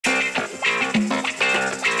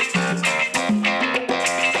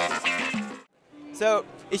So,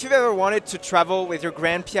 if you've ever wanted to travel with your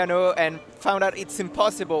grand piano and found out it's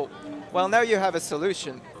impossible, well, now you have a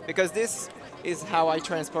solution, because this is how I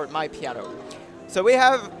transport my piano. So we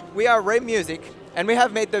are Ryme Music, and we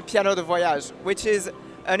have made the piano de Voyage, which is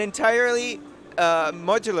an entirely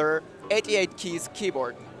modular 88 keys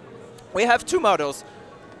keyboard. We have two models.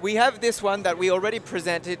 We have this one that we already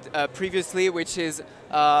presented previously, which is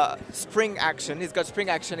spring action. It's got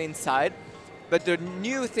spring action inside. But the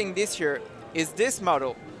new thing this year is this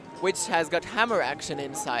model, which has got hammer action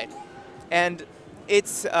inside. And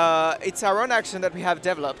it's our own action that we have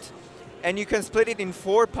developed. And you can split it in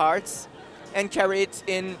 4 parts and carry it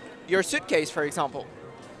in your suitcase, for example.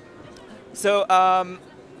 So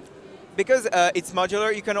because it's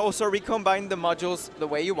modular, you can also recombine the modules the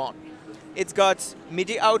way you want. It's got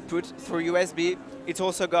MIDI output through USB. It's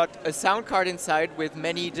also got a sound card inside with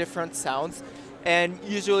many different sounds. And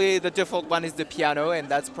usually the default one is the piano, and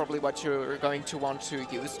that's probably what you're going to want to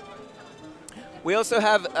use. We also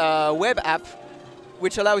have a web app,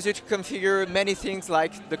 which allows you to configure many things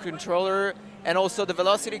like the controller and also the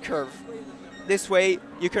velocity curve. This way,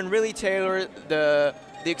 you can really tailor the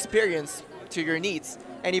experience to your needs,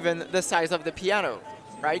 and even the size of the piano,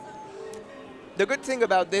 right? The good thing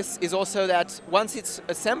about this is also that once it's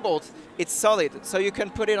assembled, it's solid, so you can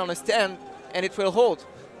put it on a stand and it will hold.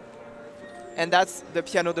 And that's the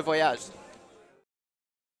piano de Voyage.